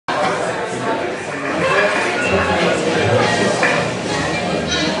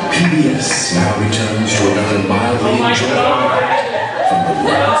PBS now returns to another mildly enjoyable from the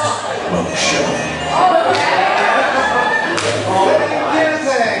Welk Show.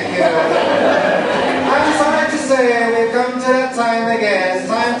 Thank you. I'm sorry to say we've come to that time again.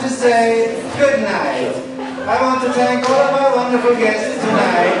 Time to say good night. I want to thank all of our wonderful guests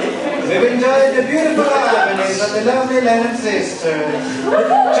tonight. We've enjoyed the beautiful harmonies of the lovely Lennon sisters,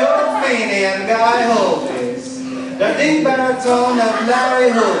 George Feeney and Guy Holtis, the deep baritone of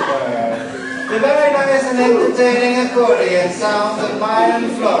Larry Hooper, the very nice and entertaining accordion sounds of Myron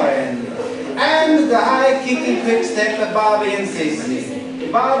Florin, and the high-kicking quick-step of Bobby and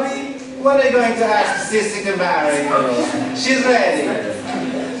Sissy. Bobby, when are you going to ask Sissy to marry you? She's ready.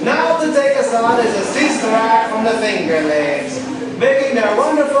 Now to take us out is a sister act from the Finger Lakes, making their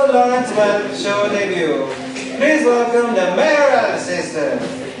wonderful Lawrence Welk show debut. Please welcome the Merrill sisters,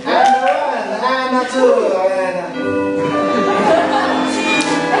 and the one, Anna too,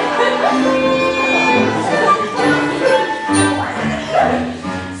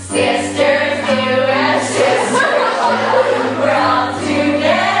 Sisters, you and sisters, we're all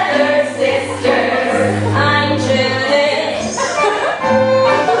together, sisters. I'm Judith,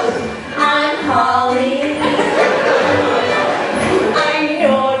 I'm Holly, I'm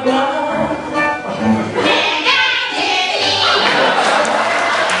Norma, and I'm Jenny.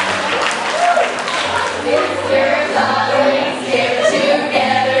 Sisters always stick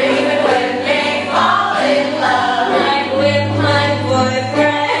together even when they fall in love. I'm with my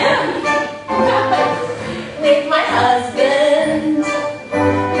boyfriend, with my husband,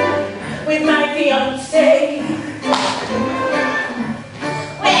 with my fiancé,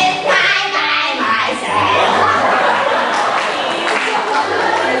 with myself.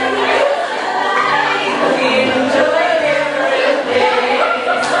 We enjoy everything.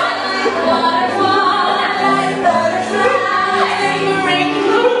 Waterfall, butterflies,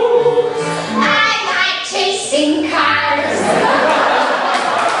 rainbows. I like chasing cars.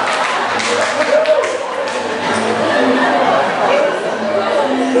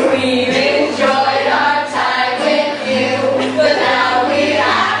 We've enjoyed our time with you, but now we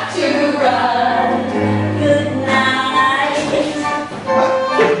have to run. Good night,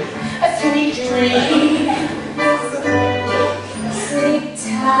 a sweet dream, sleep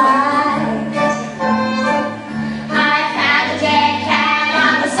tight.